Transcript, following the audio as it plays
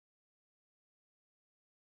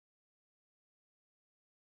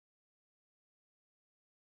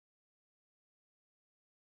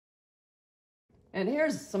And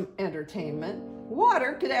here's some entertainment.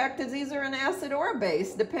 Water could act as either an acid or a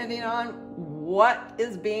base depending on what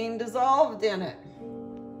is being dissolved in it.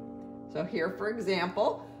 So here, for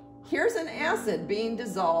example, here's an acid being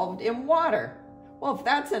dissolved in water. Well, if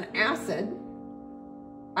that's an acid,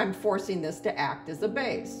 I'm forcing this to act as a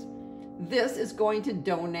base. This is going to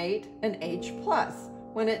donate an H+.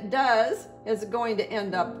 When it does, it's going to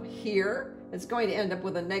end up here. It's going to end up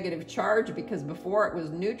with a negative charge because before it was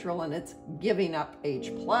neutral and it's giving up H+,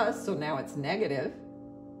 so now it's negative.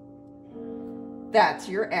 That's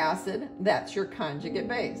your acid, that's your conjugate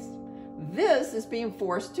base. This is being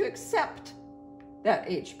forced to accept that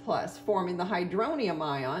H+, forming the hydronium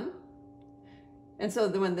ion. And so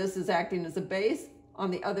when this is acting as a base,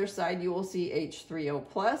 on the other side you will see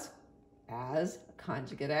H3O+ as a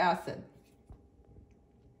conjugate acid.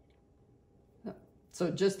 So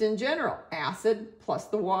just in general, acid plus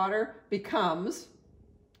the water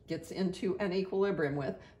gets into an equilibrium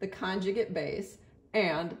with the conjugate base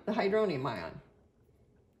and the hydronium ion.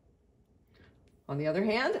 On the other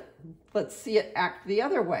hand, let's see it act the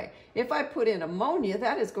other way. If I put in ammonia,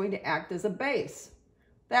 that is going to act as a base.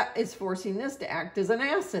 That is forcing this to act as an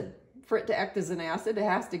acid. For it to act as an acid, it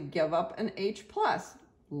has to give up an H+,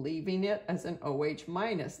 leaving it as an OH-,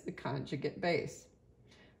 the conjugate base.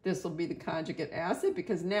 This will be the conjugate acid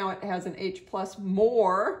because now it has an H+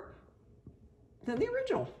 more than the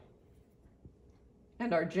original.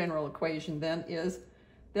 And our general equation then is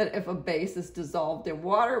that if a base is dissolved in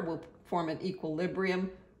water, it will form an equilibrium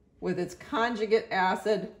with its conjugate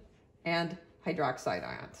acid and hydroxide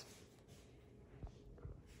ions.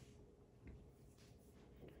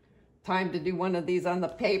 Time to do one of these on the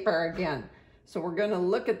paper again. So we're going to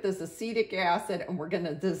look at this acetic acid and we're going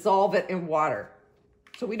to dissolve it in water.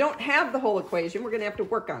 So we don't have the whole equation. We're going to have to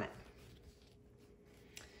work on it.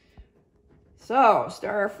 So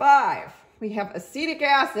star 5, we have acetic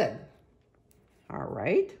acid. All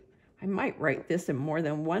right. I might write this in more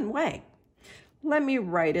than one way. Let me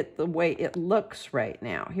write it the way it looks right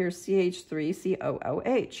now. Here's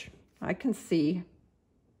CH3COOH. I can see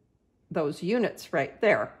those units right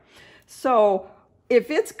there. So if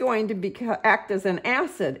it's going to act as an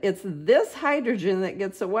acid, it's this hydrogen that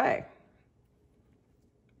gets away.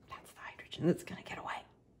 That's the hydrogen that's going to get away.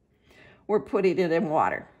 We're putting it in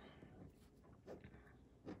water.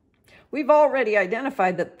 We've already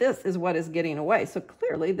identified that this is what is getting away. So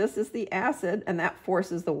clearly this is the acid, and that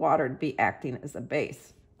forces the water to be acting as a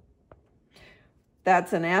base.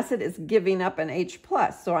 That's an acid, it's giving up an H+.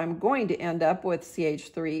 So I'm going to end up with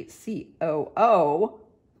CH3COO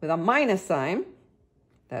with a minus sign.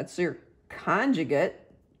 That's your conjugate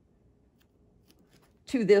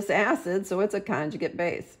to this acid, so it's a conjugate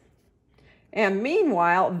base. And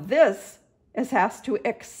meanwhile, this has to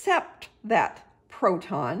accept that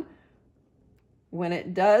proton. When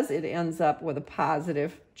it does, it ends up with a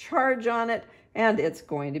positive charge on it, and it's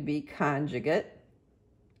going to be conjugate.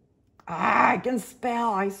 I can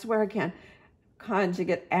spell, I swear I can.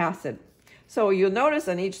 Conjugate acid. So you'll notice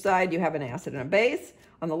on each side you have an acid and a base.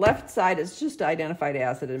 On the left side, it's just identified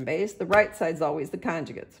acid and base. The right side is always the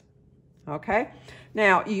conjugates. Okay?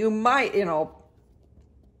 Now, you might,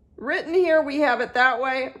 written here, we have it that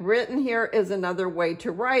way. Written here is another way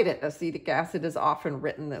to write it. Acetic acid is often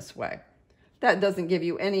written this way. That doesn't give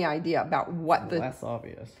you any idea about what the... Less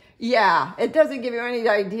obvious. Yeah, it doesn't give you any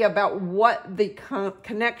idea about what the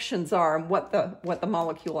connections are and what the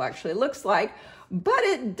molecule actually looks like. But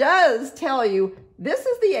it does tell you, this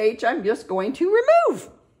is the H I'm just going to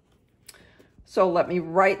remove. So let me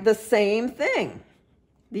write the same thing.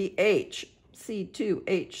 The H,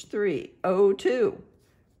 C2H3O2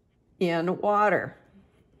 in water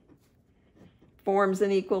forms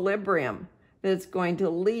an equilibrium that's going to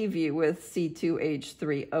leave you with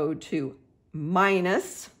C2H3O2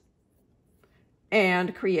 minus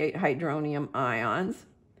and create hydronium ions.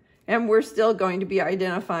 And we're still going to be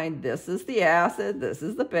identifying this is the acid, this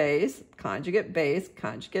is the base, conjugate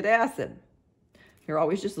acid. You're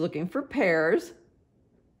always just looking for pairs.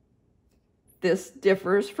 This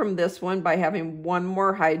differs from this one by having one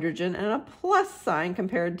more hydrogen and a plus sign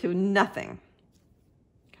compared to nothing.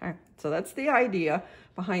 Okay, so that's the idea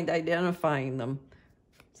behind identifying them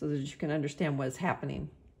so that you can understand what is happening.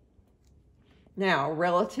 Now,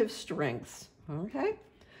 relative strengths, okay?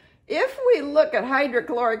 If we look at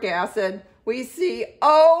hydrochloric acid, we see,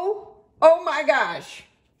 oh my gosh.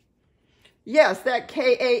 Yes, that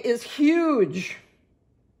Ka is huge.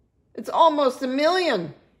 It's almost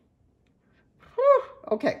 1,000,000. Whew,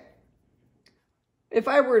 okay. If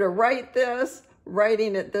I were to write this,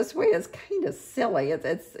 writing it this way is kind of silly.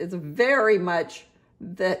 It's very much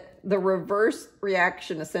that the reverse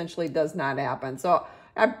reaction essentially does not happen. So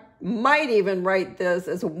I might even write this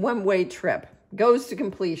as a one-way trip, goes to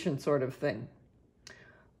completion sort of thing.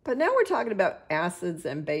 But now we're talking about acids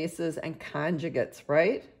and bases and conjugates,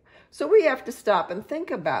 right? So we have to stop and think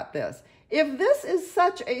about this. If this is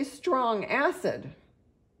such a strong acid,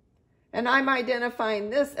 and I'm identifying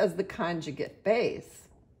this as the conjugate base,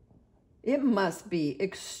 it must be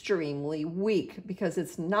extremely weak because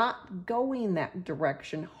it's not going that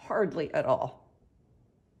direction hardly at all.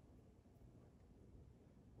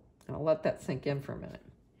 I'll let that sink in for a minute.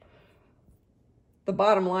 The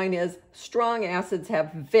bottom line is strong acids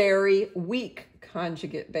have very weak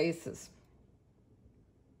conjugate bases.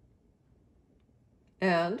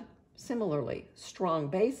 And similarly, strong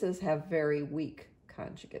bases have very weak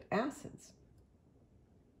conjugate acids.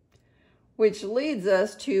 Which leads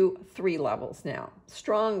us to 3 levels now: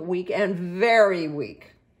 strong, weak, and very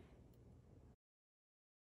weak.